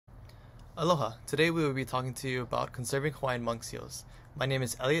Aloha! Today we will be talking to you about conserving Hawaiian monk seals. My name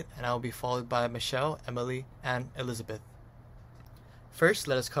is Elliot and I will be followed by Michelle, Emily, and Elizabeth. First,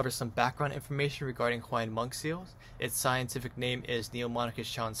 let us cover some background information regarding Hawaiian monk seals. Its scientific name is Neomonicus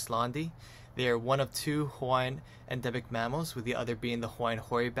chanslandi. They are one of two Hawaiian endemic mammals, with the other being the Hawaiian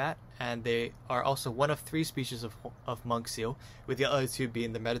hoary bat, and they are also one of three species of monk seal, with the other two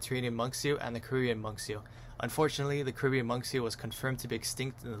being the Mediterranean monk seal and the Caribbean monk seal. Unfortunately, the Caribbean monk seal was confirmed to be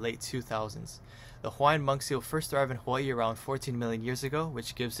extinct in the late 2000s. The Hawaiian monk seal first arrived in Hawaii around 14 million years ago,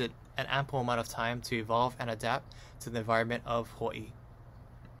 which gives it an ample amount of time to evolve and adapt to the environment of Hawaii.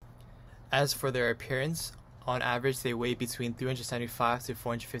 As for their appearance, on average they weigh between 375 to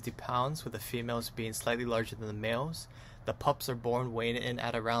 450 pounds, with the females being slightly larger than the males. The pups are born weighing in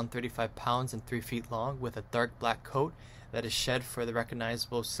at around 35 pounds and 3 feet long, with a dark black coat that is shed for the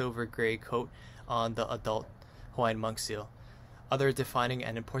recognizable silver-gray coat on the adult Hawaiian monk seal. Other defining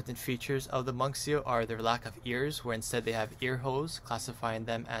and important features of the monk seal are their lack of ears, where instead they have ear holes, classifying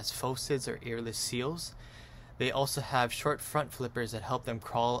them as phocids or earless seals. They also have short front flippers that help them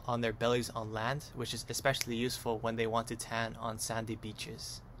crawl on their bellies on land, which is especially useful when they want to tan on sandy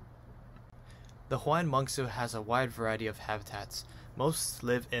beaches. The Hawaiian monk seal has a wide variety of habitats. Most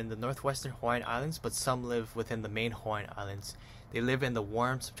live in the northwestern Hawaiian Islands, but some live within the main Hawaiian Islands. They live in the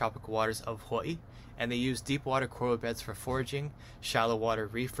warm subtropical waters of Hawaii, and they use deep water coral beds for foraging, shallow water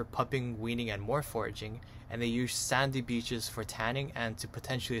reef for pupping, weaning, and more foraging, and they use sandy beaches for tanning and to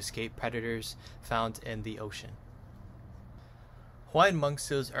potentially escape predators found in the ocean. Hawaiian monk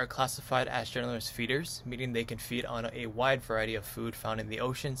seals are classified as generalist feeders, meaning they can feed on a wide variety of food found in the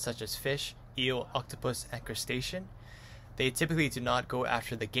ocean, such as fish, eel, octopus, and crustacean. They typically do not go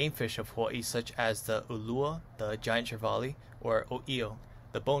after the game fish of Hawaii, such as the ulua, the giant trevally, or o'io,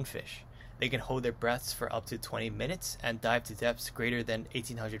 the bonefish. They can hold their breaths for up to 20 minutes and dive to depths greater than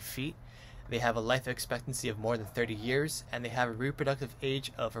 1,800 feet. They have a life expectancy of more than 30 years, and they have a reproductive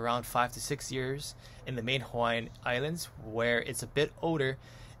age of around 5 to 6 years in the main Hawaiian Islands, where it's a bit older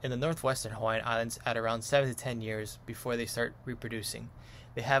in the northwestern Hawaiian Islands at around 7 to 10 years before they start reproducing.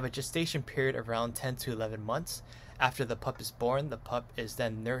 They have a gestation period of around 10 to 11 months. After the pup is born, the pup is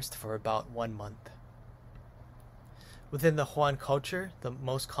then nursed for about 1 month. Within the Hawaiian culture, the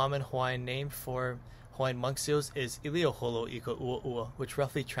most common Hawaiian name for Hawaiian monk seals is Ilioholo ika ua ua, which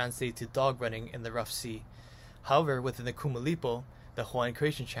roughly translates to dog running in the rough sea. However, within the Kumalipo, the Hawaiian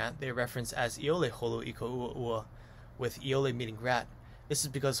creation chant, they reference as Iole holo ika ua ua, with Iole meaning rat. This is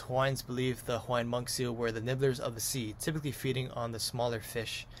because Hawaiians believe the Hawaiian monk seal were the nibblers of the sea, typically feeding on the smaller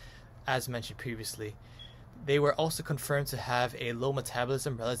fish, as mentioned previously. They were also confirmed to have a low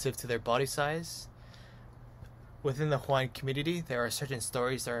metabolism relative to their body size. Within the Hawaiian community, there are certain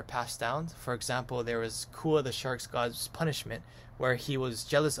stories that are passed down. For example, there was Kua the shark god's punishment, where he was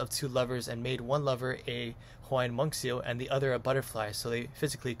jealous of two lovers and made one lover a Hawaiian monk seal and the other a butterfly, so they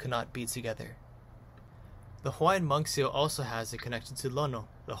physically could not be together. The Hawaiian monk seal also has a connection to Lono,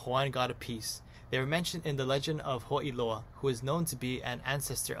 the Hawaiian god of peace. They are mentioned in the legend of Ho'iloa, who is known to be an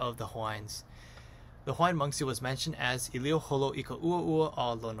ancestor of the Hawaiians. The Hawaiian monk seal was mentioned as Ilioholo ika ua ua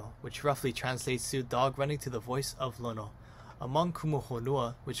a Lono, which roughly translates to dog running to the voice of Lono. Among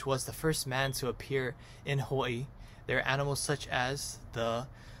Kumuhonua, which was the first man to appear in Hawaii, there are animals such as the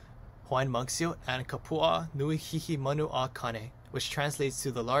Hawaiian monk seal and Kapua nui hihi manu a Kane, which translates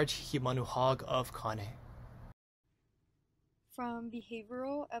to the large hihi manu hog of Kane. From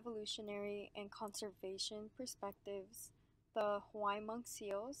behavioral, evolutionary, and conservation perspectives, the Hawaiian monk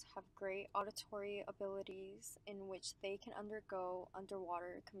seals have great auditory abilities in which they can undergo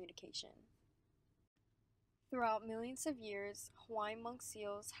underwater communication. Throughout millions of years, Hawaiian monk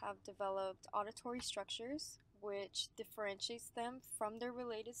seals have developed auditory structures which differentiates them from their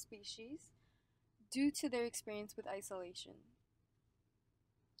related species due to their experience with isolation.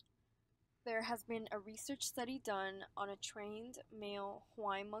 There has been a research study done on a trained male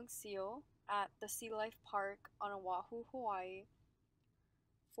Hawaiian monk seal at the Sea Life Park on Oahu, Hawaii,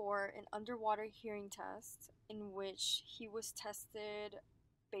 for an underwater hearing test in which he was tested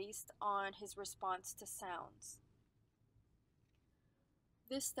based on his response to sounds.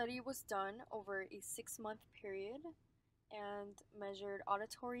 This study was done over a 6-month period and measured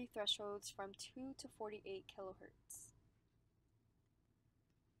auditory thresholds from 2 to 48 kilohertz.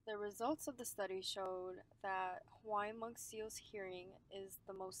 The results of the study showed that Hawaiian monk seal's hearing is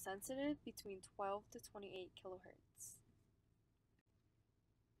the most sensitive between 12 to 28 kilohertz.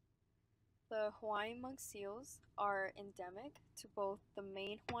 The Hawaiian monk seals are endemic to both the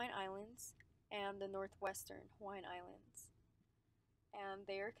main Hawaiian Islands and the northwestern Hawaiian Islands, and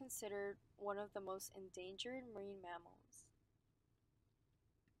they are considered one of the most endangered marine mammals.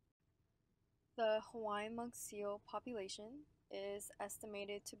 The Hawaiian monk seal population is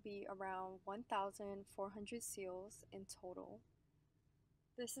estimated to be around 1,400 seals in total.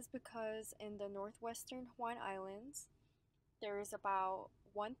 This is because in the northwestern Hawaiian Islands, there is about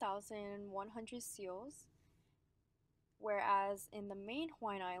 1,100 seals, whereas in the main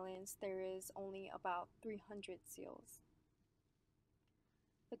Hawaiian Islands, there is only about 300 seals.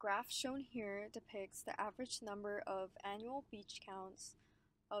 The graph shown here depicts the average number of annual beach counts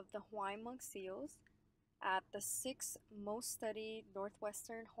of the Hawaiian monk seals at the 6 most studied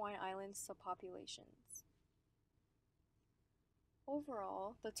northwestern Hawaiian Islands subpopulations.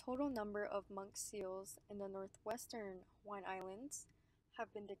 Overall, the total number of monk seals in the northwestern Hawaiian Islands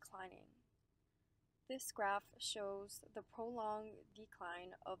have been declining. This graph shows the prolonged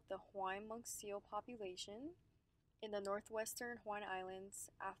decline of the Hawaiian monk seal population in the northwestern Hawaiian Islands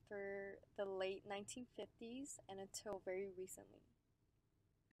after the late 1950s and until very recently.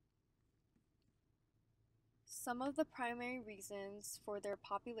 Some of the primary reasons for their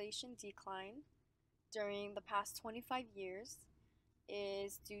population decline during the past 25 years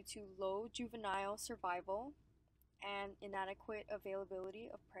is due to low juvenile survival and inadequate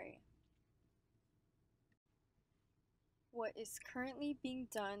availability of prey. What is currently being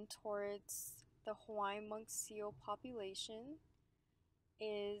done towards the Hawaiian monk seal population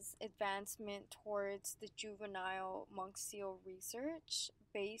is advancement towards the juvenile monk seal research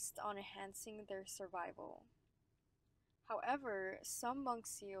based on enhancing their survival. However, some monk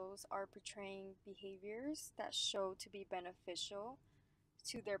seals are portraying behaviors that show to be beneficial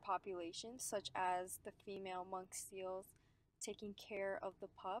to their population, such as the female monk seals taking care of the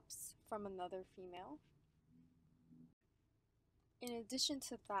pups from another female. In addition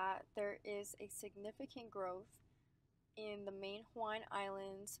to that, there is a significant growth in the main Hawaiian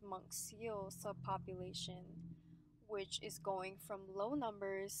Islands monk seal subpopulation, which is going from low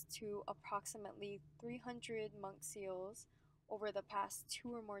numbers to approximately 300 monk seals over the past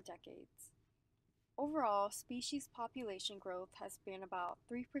 2 or more decades. Overall, species population growth has been about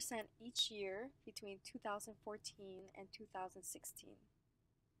 3% each year between 2014 and 2016.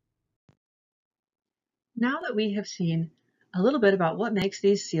 Now that we have seen a little bit about what makes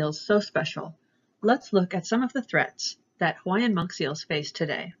these seals so special, let's look at some of the threats that Hawaiian monk seals face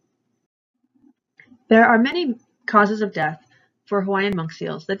today. There are many causes of death for Hawaiian monk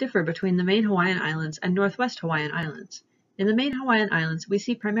seals that differ between the main Hawaiian Islands and Northwest Hawaiian Islands. In the main Hawaiian Islands, we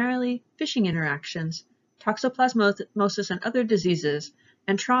see primarily fishing interactions, toxoplasmosis and other diseases,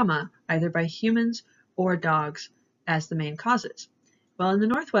 and trauma either by humans or dogs as the main causes. While in the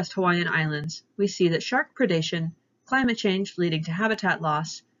Northwest Hawaiian Islands, we see that shark predation, climate change leading to habitat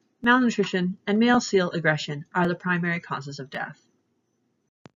loss, malnutrition, and male seal aggression are the primary causes of death.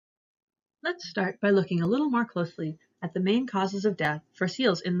 Let's start by looking a little more closely at the main causes of death for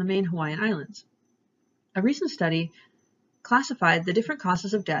seals in the main Hawaiian Islands. A recent study classified the different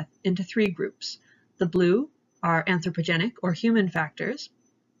causes of death into 3 groups. The blue are anthropogenic or human factors,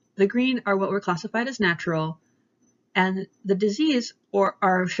 the green are what were classified as natural, and the disease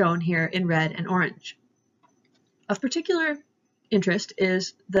are shown here in red and orange. Of particular interest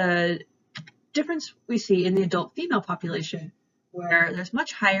is the difference we see in the adult female population, where there's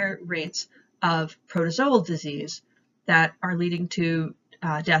much higher rates of protozoal disease that are leading to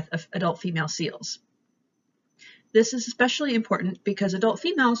death of adult female seals. This is especially important because adult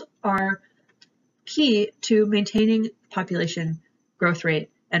females are key to maintaining population growth rate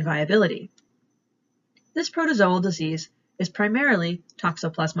and viability. This protozoal disease is primarily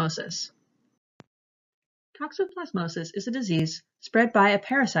toxoplasmosis. Toxoplasmosis is a disease spread by a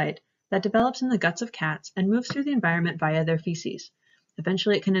parasite that develops in the guts of cats and moves through the environment via their feces.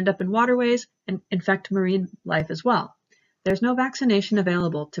 Eventually, it can end up in waterways and infect marine life as well. There's no vaccination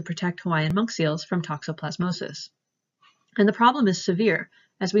available to protect Hawaiian monk seals from toxoplasmosis. And the problem is severe.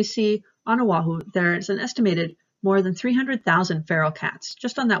 As we see on Oahu, there's an estimated more than 300,000 feral cats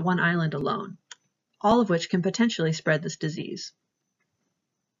just on that one island alone, all of which can potentially spread this disease.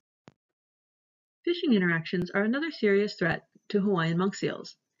 Fishing interactions are another serious threat to Hawaiian monk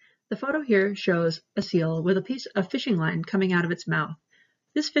seals. The photo here shows a seal with a piece of fishing line coming out of its mouth.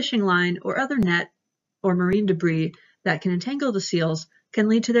 This fishing line or other net or marine debris that can entangle the seals can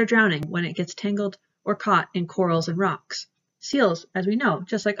lead to their drowning when it gets tangled or caught in corals and rocks. Seals, as we know,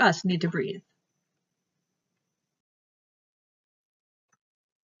 just like us, need to breathe.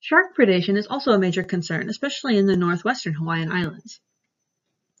 Shark predation is also a major concern, especially in the northwestern Hawaiian Islands.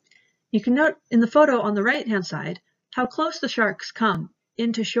 You can note in the photo on the right-hand side how close the sharks come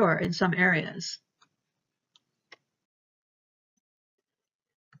into shore in some areas.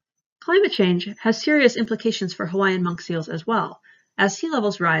 Climate change has serious implications for Hawaiian monk seals as well. As sea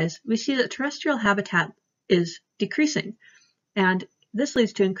levels rise, we see that terrestrial habitat is decreasing, and this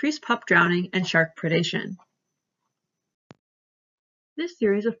leads to increased pup drowning and shark predation. This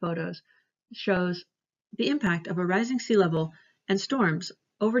series of photos shows the impact of a rising sea level and storms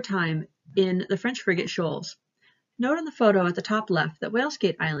over time in the French frigate shoals. Note in the photo at the top left that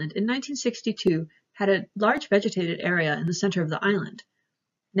Whalesgate Island in 1962 had a large vegetated area in the center of the island.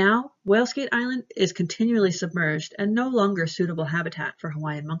 Now, Whalesgate Island is continually submerged and no longer suitable habitat for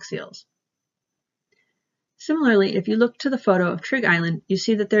Hawaiian monk seals. Similarly, if you look to the photo of Trigg Island, you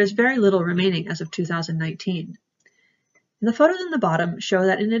see that there is very little remaining as of 2019. The photos in the bottom show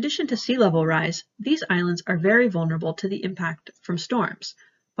that in addition to sea level rise, these islands are very vulnerable to the impact from storms.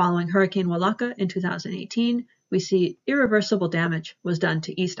 Following Hurricane Walaka in 2018, we see irreversible damage was done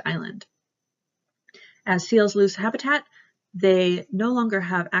to East Island. As seals lose habitat, they no longer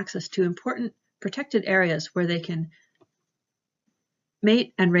have access to important protected areas where they can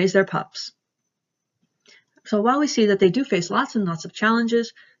mate and raise their pups. So while we see that they do face lots and lots of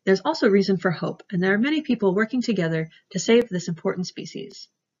challenges, there's also reason for hope, and there are many people working together to save this important species.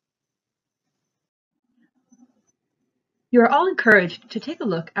 You are all encouraged to take a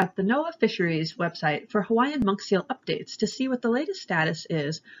look at the NOAA Fisheries website for Hawaiian monk seal updates to see what the latest status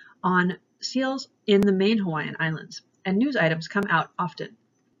is on seals in the main Hawaiian Islands, and news items come out often.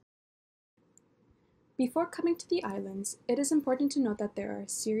 Before coming to the islands, it is important to note that there are a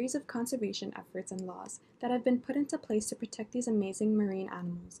series of conservation efforts and laws that have been put into place to protect these amazing marine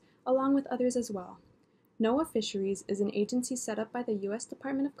animals, along with others as well. NOAA Fisheries is an agency set up by the U.S.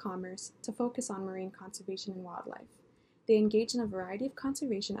 Department of Commerce to focus on marine conservation and wildlife. They engage in a variety of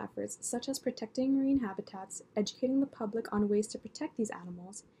conservation efforts such as protecting marine habitats, educating the public on ways to protect these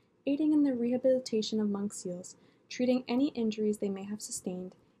animals, aiding in the rehabilitation of monk seals, treating any injuries they may have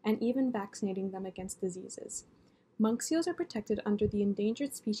sustained, and even vaccinating them against diseases. Monk seals are protected under the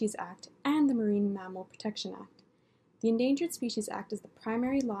Endangered Species Act and the Marine Mammal Protection Act. The Endangered Species Act is the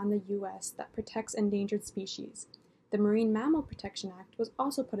primary law in the U.S. that protects endangered species. The Marine Mammal Protection Act was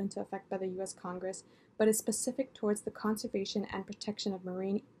also put into effect by the U.S. Congress, but is specific towards the conservation and protection of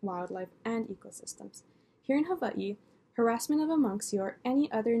marine wildlife and ecosystems. Here in Hawaii, harassment of a monk seal or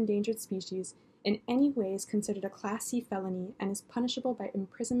any other endangered species in any way is considered a Class C felony and is punishable by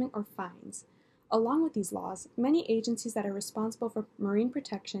imprisonment or fines. Along with these laws, many agencies that are responsible for marine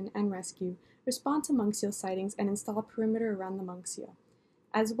protection and rescue respond to monk seal sightings and install a perimeter around the monk seal,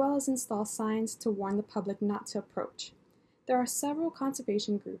 as well as install signs to warn the public not to approach. There are several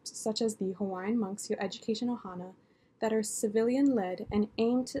conservation groups, such as the Hawaiian Monk Seal Education Ohana, that are civilian-led and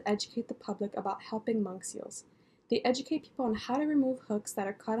aim to educate the public about helping monk seals. They educate people on how to remove hooks that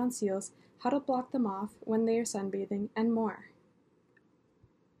are caught on seals, how to block them off when they are sunbathing, and more.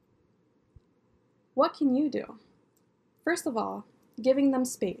 What can you do? First of all, giving them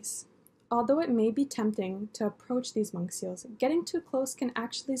space. Although it may be tempting to approach these monk seals, getting too close can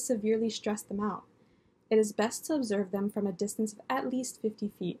actually severely stress them out. It is best to observe them from a distance of at least 50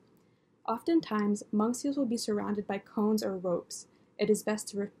 feet. Oftentimes, monk seals will be surrounded by cones or ropes. It is best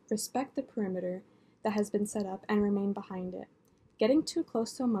to respect the perimeter that has been set up and remain behind it. Getting too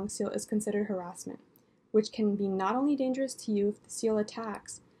close to a monk seal is considered harassment, which can be not only dangerous to you if the seal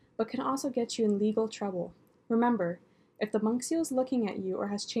attacks, but can also get you in legal trouble. Remember, if the monk seal is looking at you or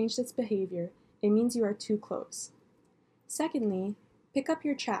has changed its behavior, it means you are too close. Secondly, pick up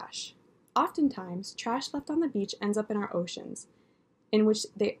your trash. Oftentimes, trash left on the beach ends up in our oceans, in which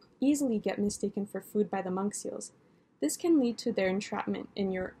they easily get mistaken for food by the monk seals. This can lead to their entrapment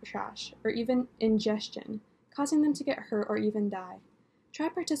in your trash, or even ingestion, causing them to get hurt or even die. Try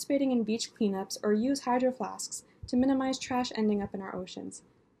participating in beach cleanups or use hydro flasks to minimize trash ending up in our oceans.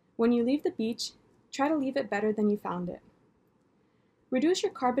 When you leave the beach, try to leave it better than you found it. Reduce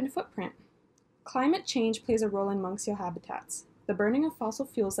your carbon footprint. Climate change plays a role in monk seal habitats. The burning of fossil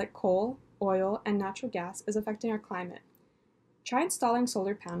fuels like coal, oil, and natural gas is affecting our climate. Try installing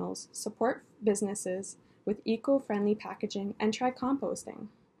solar panels, support businesses with eco-friendly packaging, and try composting.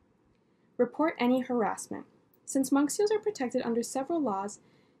 Report any harassment. Since monk seals are protected under several laws,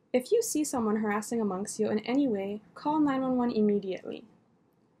 if you see someone harassing a monk seal in any way, call 911 immediately.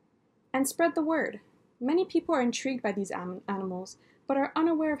 And spread the word. Many people are intrigued by these animals, but are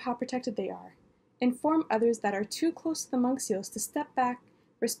unaware of how protected they are. Inform others that are too close to the monk seals to step back,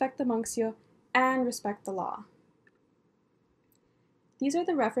 respect the monk seal, and respect the law. These are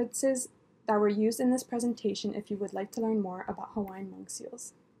the references that were used in this presentation if you would like to learn more about Hawaiian monk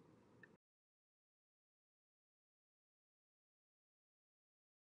seals.